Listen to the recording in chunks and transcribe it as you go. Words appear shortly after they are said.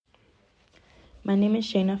My name is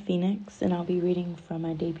Shaina Phenix, and I'll be reading from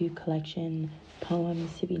my debut collection,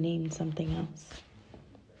 Poems to be Named Something Else.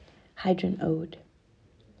 Hydrant Ode.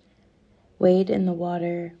 Wade in the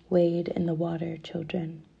water,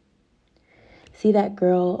 children. See that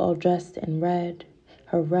girl all dressed in red,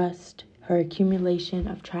 her rust, her accumulation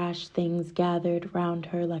of trash things gathered round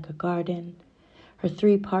her like a garden, her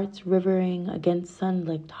 3 parts rivering against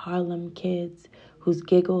sun-licked Harlem kids whose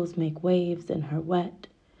giggles make waves in her wet.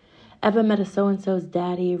 Ever met a so-and-so's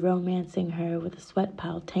daddy romancing her with a sweat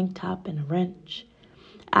pile tank top and a wrench,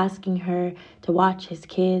 asking her to watch his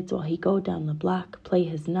kids while he go down the block, play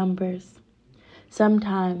his numbers?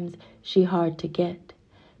 Sometimes she hard to get,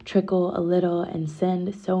 trickle a little and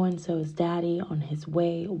send so-and-so's daddy on his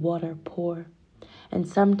way water poor. And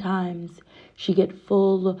sometimes she get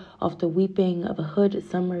full off the weeping of a hood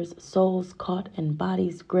summer's souls caught and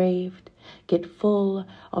bodies graved, get full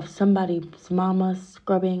of somebody's mama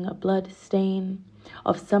scrubbing a blood stain,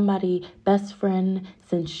 of somebody best friend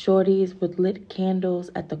since shorties with lit candles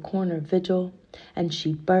at the corner vigil, and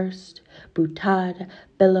she burst, boutade,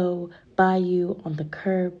 billow, bayou on the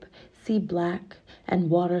curb, sea black, and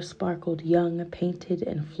water sparkled young, painted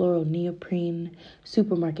in floral neoprene,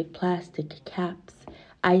 supermarket plastic caps,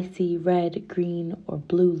 icy red, green, or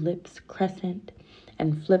blue lips crescent,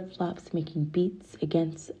 and flip-flops making beats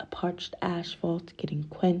against a parched asphalt getting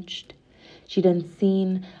quenched. She done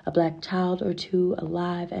seen a black child or two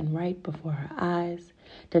alive and right before her eyes,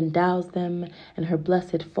 done doused them in her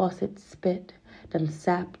blessed faucet spit, done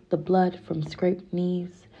sapped the blood from scraped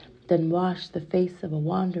knees, then washed the face of a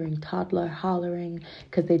wandering toddler hollering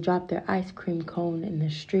 'cause they dropped their ice cream cone in the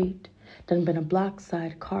street, done been a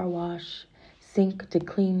block-side car wash, sink to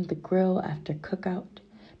clean the grill after cookout,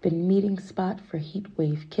 been meeting spot for heat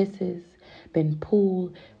wave kisses, been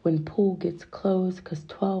pool when pool gets closed 'cause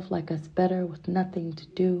 12 like us better with nothing to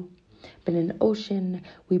do, been an ocean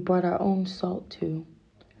we brought our own salt to,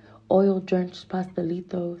 oil-drenched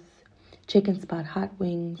pastelitos, chicken spot hot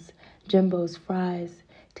wings, Jimbo's fries,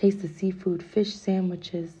 taste of seafood fish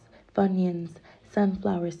sandwiches, Funyuns,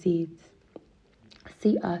 sunflower seeds.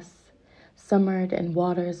 See us, summered in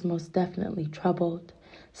waters most definitely troubled,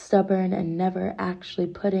 stubborn and never actually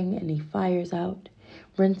putting any fires out,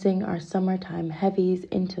 rinsing our summertime heavies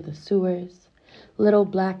into the sewers. Little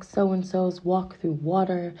black so-and-sos walk through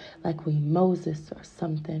water like we Moses or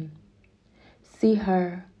something. See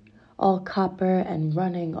her, all copper and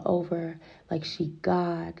running over like she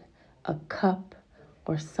God, a cup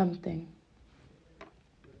or something.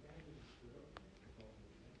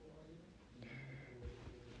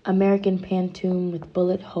 American Pantoum with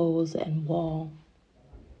bullet holes and wall.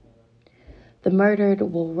 The murdered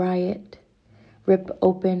will riot, rip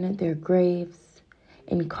open their graves,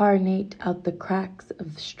 incarnate out the cracks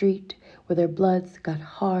of the street where their bloods got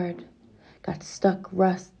hard, got stuck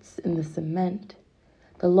rusts in the cement.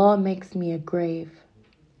 The law makes me a grave.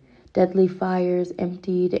 Deadly fires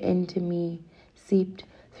emptied into me, seeped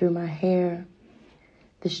through my hair.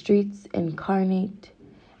 The streets incarnate,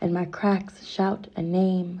 and my cracks shout a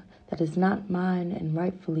name that is not mine, and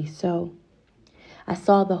rightfully so. I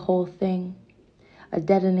saw the whole thing. A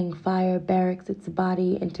deadening fire barracks its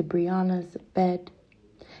body into Brianna's bed.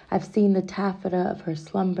 I've seen the taffeta of her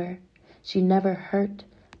slumber. She never hurt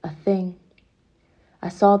a thing. I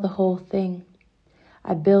saw the whole thing.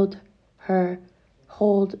 I built her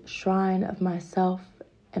hold shrine of myself,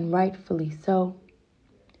 and rightfully so.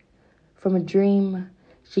 From a dream,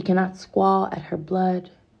 she cannot squall at her blood,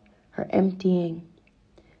 her emptying.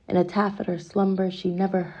 In a taffeta slumber, she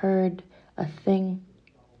never heard a thing.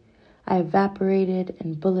 I evaporated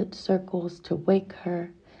in bullet circles to wake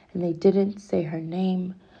her, and they didn't say her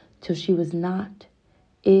name till she was not,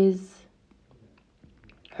 is.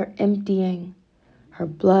 Her emptying, her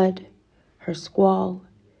blood, her squall,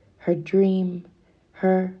 her dream,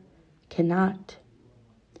 her cannot.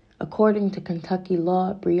 According to Kentucky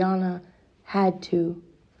law, Brianna had to,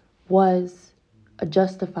 was a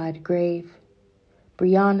justified grave.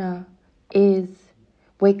 Brianna is,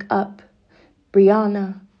 wake up.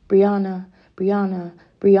 Brianna, Brianna, Brianna,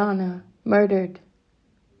 Brianna, murdered.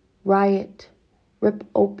 Riot, rip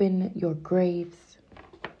open your graves.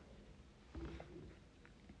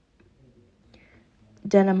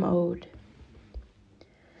 Denim Ode.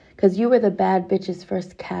 'Cause you were the bad bitch's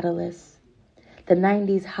first catalyst. The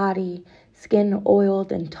 90s hottie, skin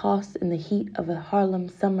oiled and tossed in the heat of a Harlem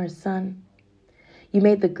summer sun. You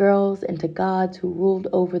made the girls into gods who ruled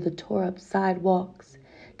over the tore-up sidewalks,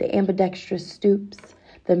 the ambidextrous stoops,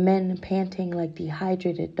 the men panting like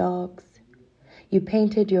dehydrated dogs. You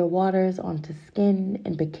painted your waters onto skin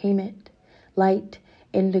and became it, light,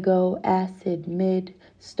 indigo, acid, mid,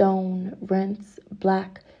 stone, rinse,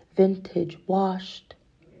 black, vintage, washed.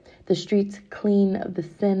 The streets clean of the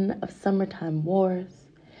sin of summertime wars.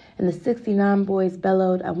 And the 69 boys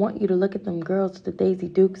bellowed, I want you to look at them girls with the Daisy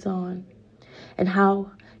Dukes on. And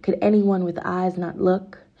how could anyone with eyes not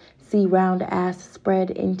look, see round ass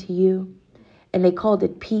spread into you? And they called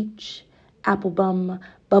it peach, apple bum,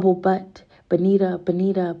 bubble butt, bonita,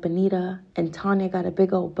 bonita, bonita. And Tanya got a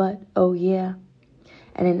big old butt, oh yeah.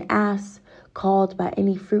 And an ass called by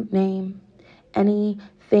any fruit name,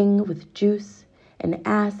 anything with juice. An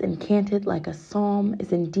ass encanted like a psalm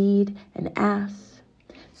is indeed an ass.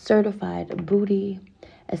 Certified booty,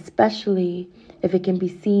 especially if it can be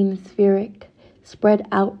seen spheric, spread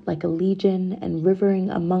out like a legion and rivering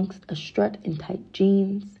amongst a strut in tight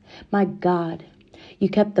jeans. My God, you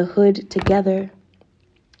kept the hood together,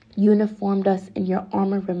 uniformed us in your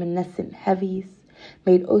armor-reminiscent heavies,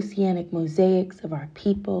 made oceanic mosaics of our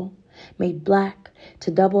people, made black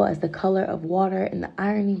to double as the color of water, and the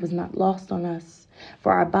irony was not lost on us,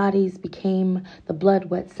 for our bodies became the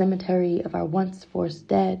blood-wet cemetery of our once-forced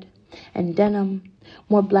dead. And denim,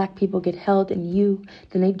 more black people get held in you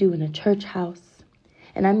than they do in a church house.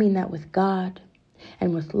 And I mean that with God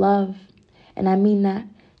and with love. And I mean that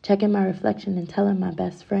checking my reflection and telling my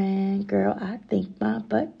best friend, girl, I think my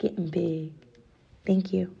butt getting big.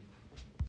 Thank you.